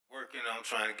working on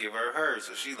trying to give her hers.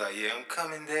 So she's like, yeah, I'm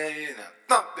coming, daddy. And I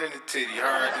thumped in the titty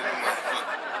hard than a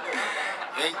motherfucker.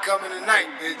 Ain't coming tonight,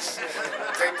 bitch.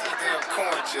 Take these damn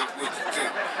corn chips with you,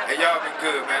 too. Hey, y'all been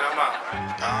good, man. I'm out.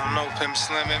 I don't know, Pimp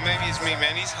Slim, man. Maybe it's me,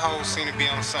 man. These hoes seem to be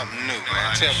on something new,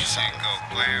 man. Tell me something. Go,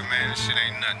 player, man. This shit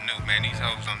ain't nothing new, man. These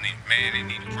hoes don't need man. They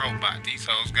need a robot. These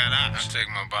hoes got eyes. I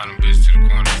take my bottom bitch to the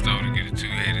corner store to get a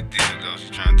two-headed dildo.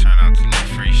 She trying to turn out to look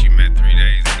free. She met 3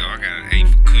 days ago. I got an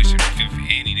 8 for cushion, 5 for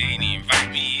Henny. They ain't even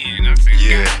invite me in. I said,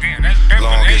 yeah. Damn, that's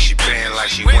Long as she paying like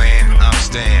she weighing, I'm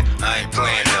staying. I ain't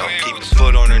playing though. Keep a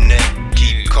foot on her neck,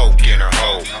 keep coke in her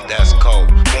hole. That's cold.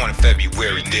 Born in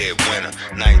February, dead winter.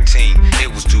 19. It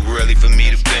was too early for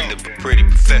me to bend it, but pretty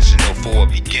professional for a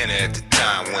beginner at the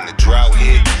time. When the drought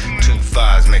hit, 2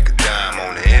 5s make a dime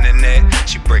on the internet.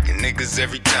 She breaking niggas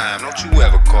every time. Don't you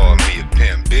ever call me a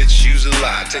pimp, bitch. Use a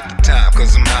lie. Take the time,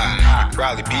 cause I'm high. It'd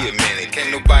probably be a minute.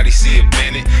 Can't nobody see a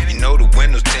Bennett. You know the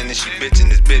windows tinted. She bitchin'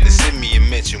 this business. Send me a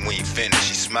mention when you finish.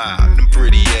 She smiled. Them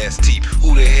pretty ass teeth.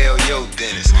 Who the hell yo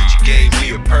dentist? She gave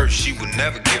me a purse. She would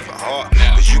never give a heart.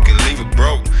 Cause you can leave her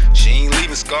broke. She ain't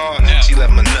leaving scarred. She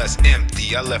left my nuts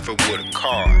empty. I left her with a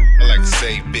card. I like to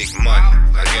save big money.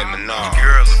 Like at Menard.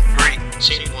 Girls are free.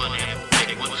 Chick one,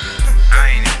 pick one.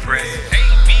 I ain't impressed.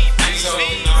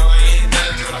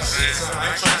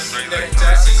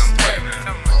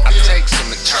 I take some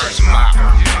and turn some out,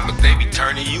 but they be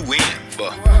turning you in.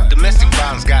 But domestic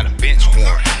violence got a bench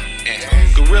warrant,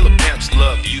 and gorilla pimps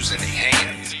love using their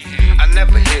hands. I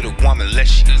never hit a woman unless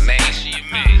she a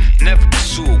man. Never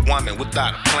pursue a woman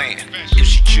without a plan. If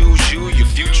she choose you, your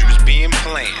future is being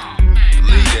planned.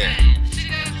 Believe that.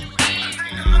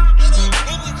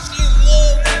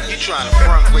 You tryna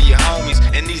front for your homies,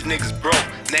 and these niggas broke.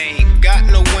 They ain't got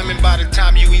no women by the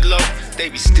time you elope. They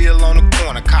be still on the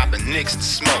corner, copping nicks to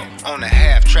smoke. On the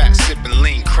half track, sipping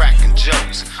lean, cracking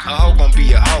jokes. A hoe gon'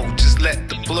 be a hoe, just let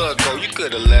the blood go. You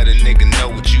coulda let a nigga know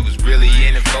what you was really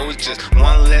in it for. It's just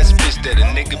one less bitch that a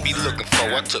nigga be looking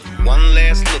for. I took one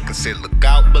last look and said, look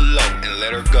out below, and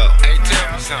let her go. Hey,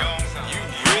 tell me something. You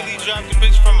really dropped the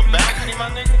bitch from a balcony, my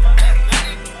nigga?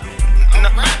 No,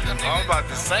 I was about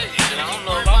to say, I don't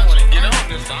know if I wanna get on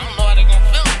this. I don't know how they gon'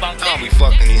 feel about that. I be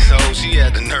fucking these hoes, she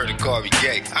had the nerve to call me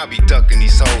gay. I be ducking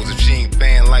these hoes if she ain't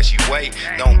paying like she weigh.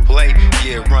 Don't play,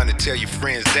 yeah, run and tell your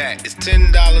friends that. It's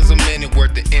 $10 a minute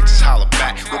worth of inches, holler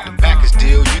back. With the package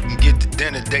deal, you can get the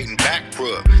dinner date and back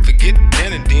rub. Forget the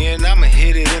dinner then, I'ma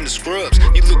hit it in the scrubs.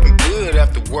 You looking good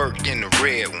after work in the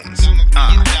red ones.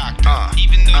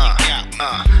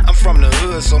 I'm from the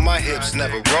hood, so my hips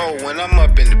never roll when I'm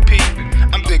up in the peak.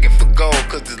 I'm digging for gold,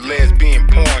 cause this lesbian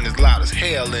porn is loud as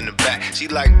hell in the back. She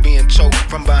like being choked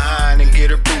from behind and get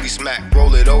her booty smacked.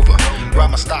 Roll it over, ride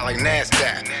my style like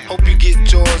NASDAQ. Hope you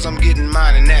get yours, I'm getting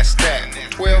mine and that's that.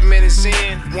 12 minutes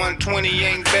in, 120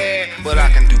 ain't bad, but I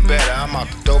can do better, I'm out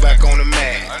to throw back on the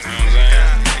mat.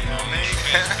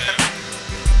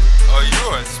 Oh,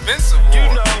 you're an expensive whore. You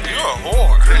know, you're a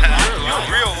whore. You're a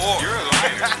real whore. You're a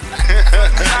liar.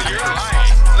 You're a liar.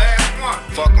 Last one.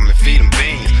 Fuck 'em and feed 'em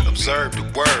beans. Observe the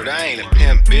word, I ain't a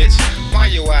pimp, bitch. Why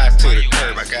your eyes to the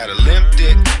curb? I got a limp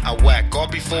dick. I whack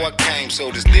off before I came, so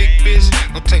this dick bitch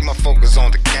don't take my focus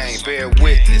on the game. Bear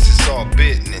witness, it's all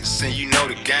business, and you know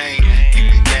the game. You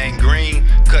can gang green,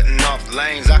 cutting off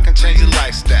lanes. I can change your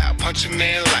lifestyle, punch a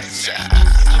man lights out.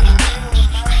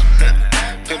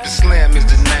 Pimpin' Slim is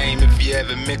the name. If you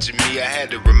ever mention me, I had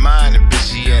to remind her,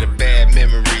 bitch, she had a bad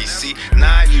memory. See,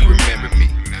 now you remember me.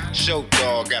 Show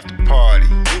dog after party.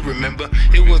 You remember?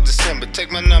 It was December.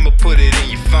 Take my number, put it in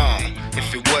your phone.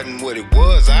 If it wasn't what it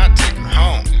was, I'd take her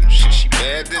home. She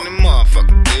bad than a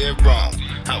motherfucker, dead wrong.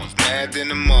 I was mad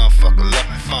than a motherfucker, left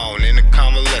my phone in the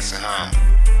convalescent home.